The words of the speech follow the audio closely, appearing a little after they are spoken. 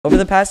Over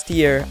the past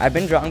year, I've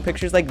been drawing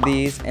pictures like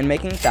these and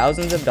making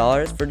thousands of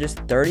dollars for just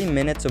 30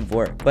 minutes of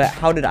work. But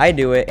how did I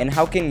do it, and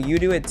how can you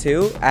do it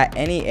too at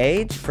any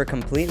age for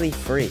completely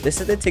free? This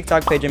is the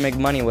TikTok page I make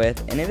money with,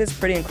 and it is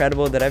pretty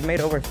incredible that I've made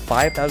over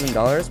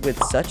 $5,000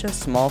 with such a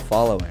small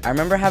following. I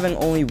remember having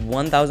only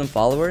 1,000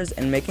 followers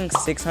and making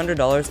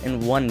 $600 in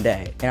one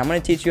day, and I'm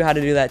going to teach you how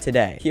to do that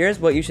today. Here's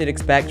what you should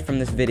expect from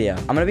this video.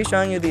 I'm going to be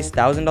showing you these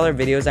 $1,000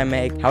 videos I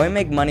make, how I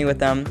make money with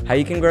them, how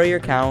you can grow your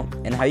account,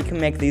 and how you can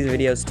make these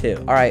videos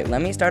too. Alright,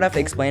 let me start off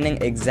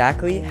explaining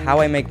exactly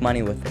how I make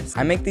money with this.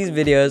 I make these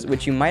videos,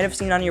 which you might have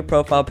seen on your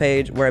profile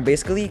page, where I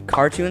basically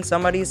cartoon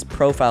somebody's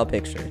profile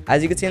picture.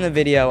 As you can see in the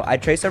video, I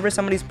trace over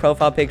somebody's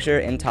profile picture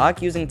and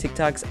talk using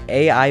TikTok's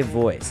AI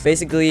voice.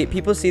 Basically,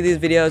 people see these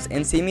videos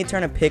and see me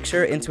turn a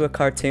picture into a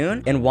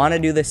cartoon and want to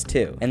do this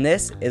too. And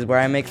this is where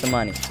I make the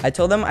money. I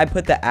told them I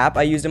put the app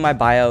I used in my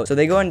bio, so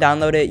they go and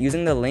download it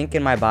using the link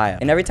in my bio.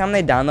 And every time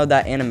they download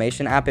that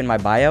animation app in my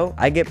bio,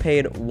 I get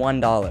paid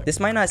 $1.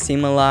 This might not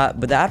seem a lot,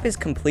 but the app is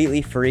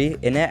completely free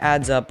and it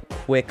adds up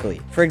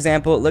quickly. For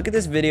example, look at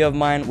this video of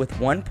mine with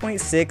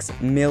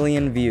 1.6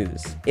 million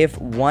views. If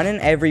 1 in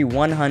every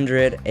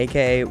 100,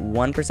 aka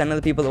 1% of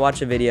the people that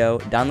watch a video,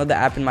 download the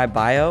app in my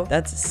bio,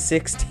 that's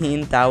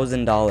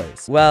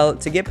 $16,000. Well,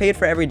 to get paid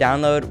for every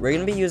download, we're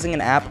going to be using an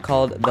app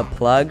called The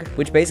Plug,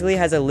 which basically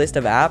has a list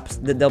of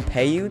apps that they'll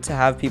pay you to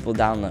have people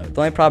download.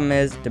 The only problem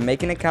is, to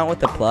make an account with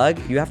The Plug,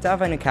 you have to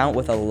have an account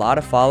with a lot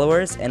of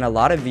followers and a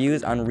lot of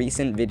views on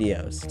recent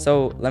videos.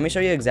 So let me show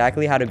you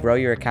exactly how to grow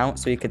your account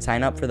so you could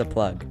sign up for The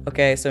Plug.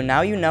 Okay, so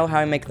now you know how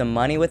I make the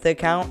money with the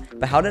account,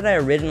 but how did I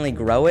originally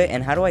grow it,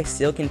 and how do I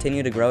still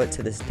continue to grow it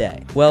to this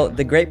day? Well,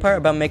 the great part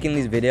about making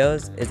these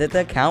videos is that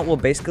the account will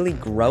basically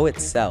grow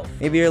itself.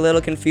 Maybe you're a little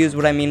confused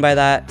what I mean by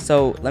that,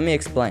 so let me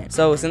explain.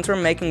 So since we're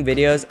making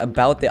videos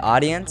about the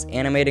audience,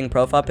 animating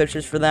profile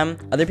pictures for them,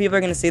 other people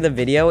are going to see the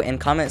video and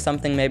comment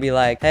something maybe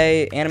like,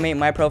 hey, animate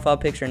my profile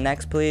picture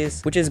next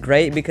please, which is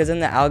great because then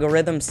the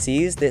algorithm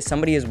sees that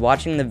somebody is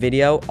watching the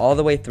video all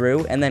the way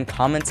through and then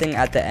commenting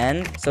at the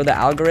end, so the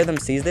algorithm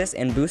sees this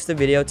and boosts the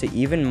video to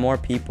even more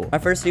people. My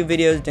first few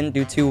videos didn't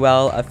do too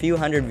well, a few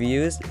hundred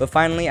views, but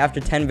finally after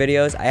 10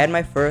 videos, I had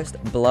my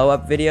first blow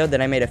up video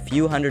that I made a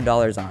few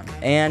 $100s on,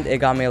 and it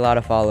got me a lot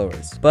of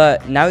followers.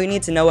 But now you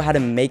need to know how to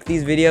make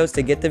these videos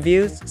to get the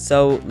views,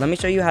 so let me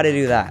show you how to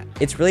do that.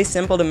 It's really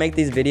simple to make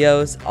these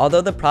videos.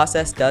 Although the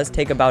process does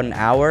take about an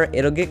hour,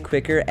 it'll get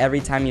quicker every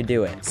time you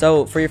do it.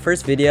 So for your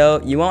first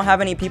video, you won't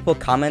have any people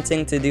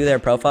commenting to do their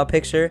profile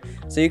picture,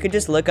 so you could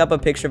just look up a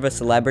picture of a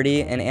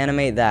celebrity and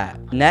animate that.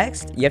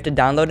 Next, you have to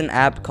download an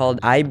app called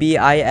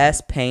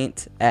IBIS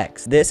Paint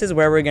X. This is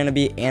where we're going to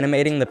be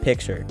animating the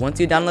picture. Once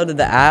you downloaded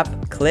the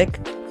app, click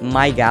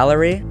My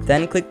Gallery,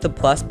 then click the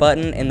plus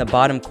button in the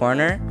bottom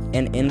corner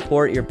and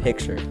import your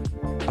picture.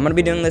 I'm going to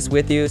be doing this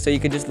with you, so you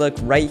could just look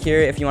right here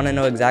if you want to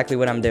know exactly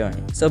what I'm doing.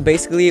 So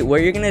basically,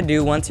 what you're going to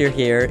do once you're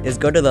here is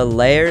go to the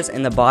layers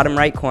in the bottom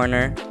right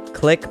corner,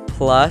 click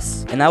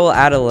plus, and that will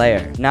add a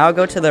layer. Now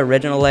go to the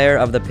original layer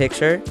of the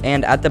picture,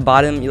 and at the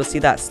bottom you'll see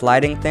that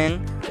sliding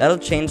thing. That'll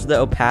change the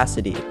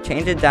opacity.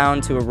 Change it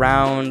down to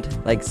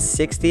around like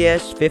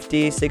 60ish,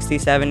 50, 60,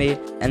 70,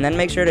 and then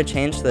make sure to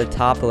change to the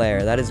top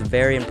layer. That is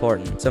very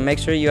important. So make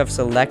sure you have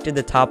selected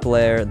the top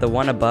layer, the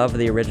one above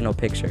the original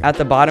picture. At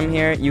the bottom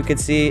here, you could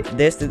see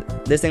this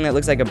thing that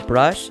looks like a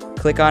brush.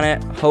 Click on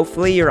it.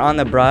 Hopefully you're on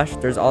the brush.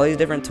 There's all these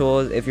different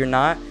tools. If you're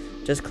not,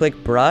 just click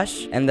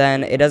brush, and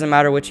then it doesn't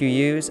matter what you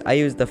use. I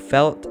use the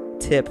felt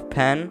tip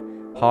pen,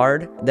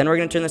 hard. Then we're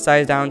going to turn the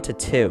size down to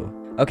 2.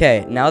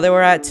 Okay, now that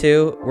we're at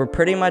 2, we're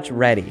pretty much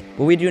ready.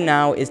 What we do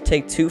now is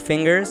take 2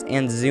 fingers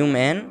and zoom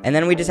in, and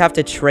then we just have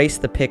to trace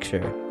the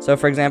picture. So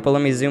for example,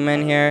 let me zoom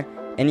in here,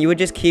 and you would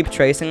just keep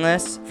tracing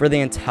this for the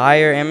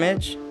entire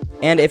image.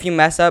 And if you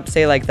mess up,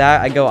 say like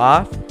that, I go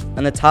off.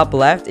 On the top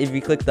left, if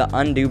you click the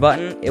undo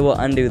button, it will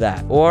undo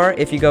that. Or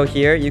if you go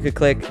here, you could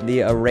click the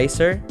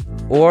eraser.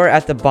 Or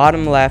at the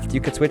bottom left, you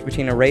could switch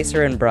between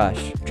eraser and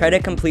brush. Try to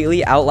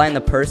completely outline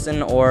the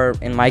person, or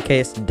in my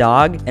case,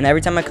 dog. And every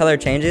time a color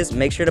changes,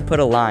 make sure to put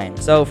a line.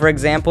 So for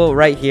example,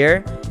 right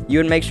here, you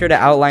would make sure to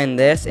outline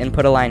this and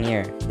put a line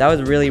here. That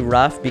was really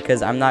rough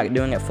because I'm not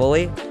doing it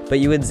fully, but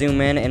you would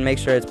zoom in and make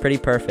sure it's pretty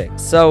perfect.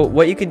 So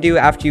what you could do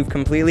after you've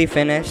completely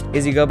finished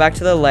is you go back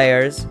to the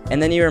layers,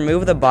 and then you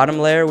remove the bottom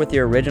layer with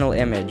your original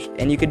image.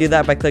 And you could do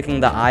that by clicking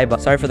the I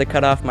button. Sorry for the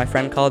cutoff, my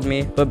friend called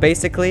me. But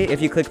basically,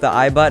 if you click the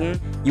I button,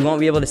 you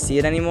won't be able to see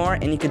it anymore,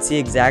 and you can see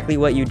exactly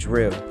what you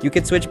drew. You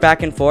could switch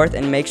back and forth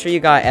and make sure you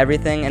got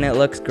everything and it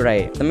looks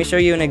great. Let me show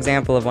you an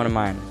example of one of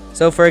mine.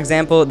 So for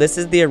example, this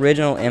is the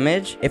original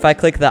image. If I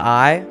click the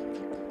eye,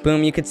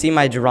 Boom, you could see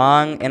my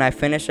drawing and I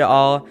finish it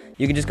all.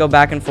 You could just go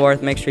back and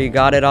forth, make sure you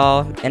got it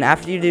all. And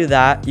after you do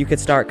that, you could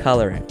start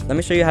coloring. Let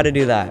me show you how to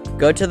do that.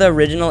 Go to the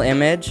original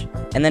image,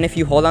 and then if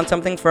you hold on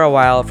something for a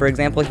while, for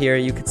example here,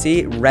 you could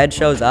see red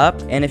shows up,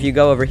 and if you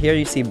go over here,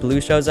 you see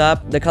blue shows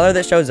up. The color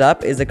that shows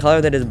up is the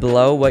color that is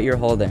below what you're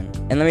holding.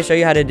 And let me show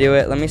you how to do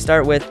it. Let me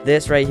start with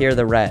this right here,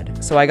 the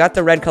red. So I got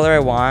the red color I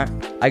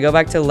want. I go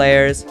back to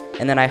layers,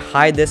 and then I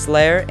hide this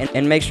layer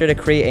and make sure to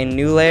create a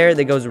new layer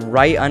that goes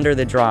right under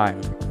the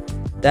drawing.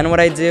 Then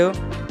what I do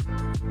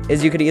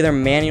is you could either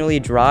manually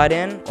draw it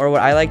in, or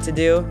what I like to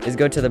do is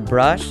go to the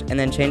brush and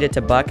then change it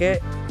to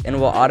bucket, and it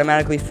will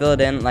automatically fill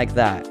it in like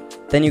that.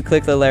 Then you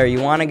click the layer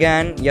you want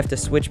again, you have to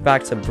switch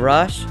back to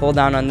brush, hold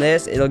down on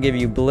this, it'll give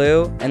you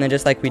blue, and then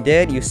just like we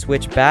did, you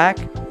switch back,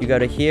 you go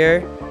to here,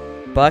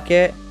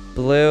 bucket,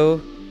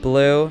 blue,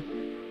 blue,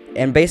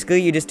 and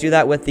basically you just do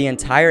that with the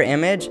entire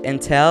image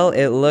until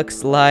it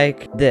looks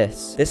like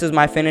this. This is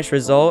my finished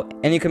result,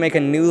 and you can make a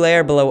new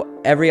layer below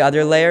every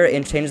other layer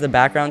and change the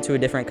background to a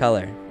different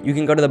color. You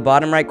can go to the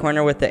bottom right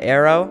corner with the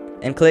arrow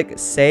and click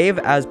save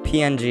as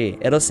PNG.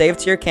 It'll save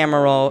to your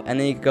camera roll, and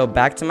then you can go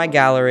back to my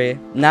gallery.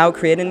 Now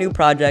create a new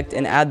project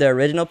and add the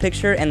original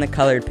picture and the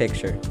colored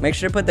picture. Make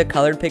sure to put the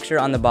colored picture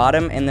on the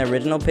bottom and the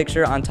original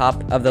picture on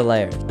top of the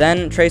layer.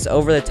 Then trace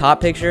over the top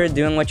picture,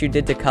 doing what you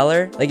did to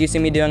color, like you see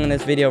me doing in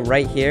this video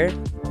right here.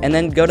 And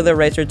then go to the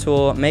eraser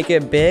tool, make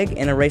it big,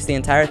 and erase the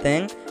entire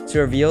thing to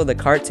reveal the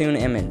cartoon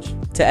image.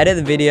 To edit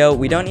the video,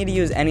 we don't need to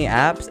use any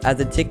apps, as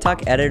the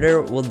TikTok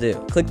editor will do.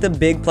 Click the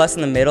big plus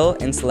in the middle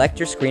and select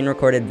your screen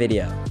recorded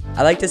video.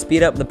 I like to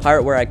speed up the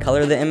part where I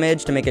color the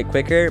image to make it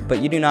quicker,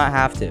 but you do not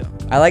have to.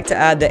 I like to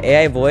add the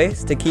AI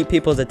voice to keep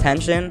people's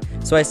attention,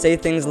 so I say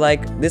things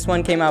like, this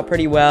one came out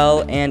pretty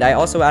well, and I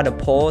also add a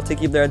poll to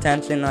keep their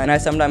attention, and I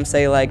sometimes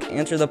say like,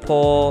 answer the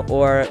poll,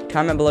 or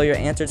comment below your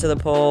answer to the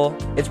poll.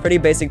 It's pretty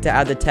basic to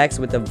add the text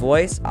with the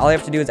voice. All you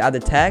have to do is add the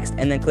text,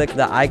 and then click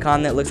the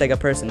icon that looks like a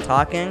person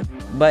talking.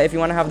 But if you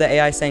want to have the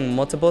AI saying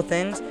multiple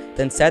things,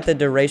 then set the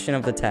duration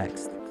of the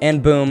text.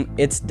 And boom,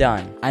 it's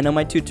done. I know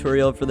my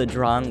tutorial for the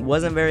drawing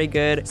wasn't very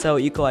good, so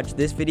you can watch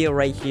this video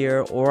right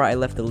here, or I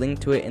left a link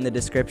to it in the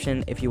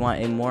description if you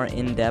want a more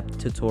in-depth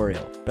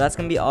tutorial. But that's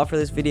gonna be all for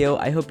this video.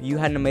 I hope you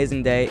had an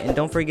amazing day, and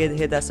don't forget to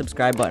hit that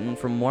subscribe button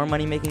for more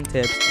money making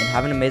tips, and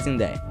have an amazing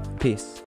day. Peace.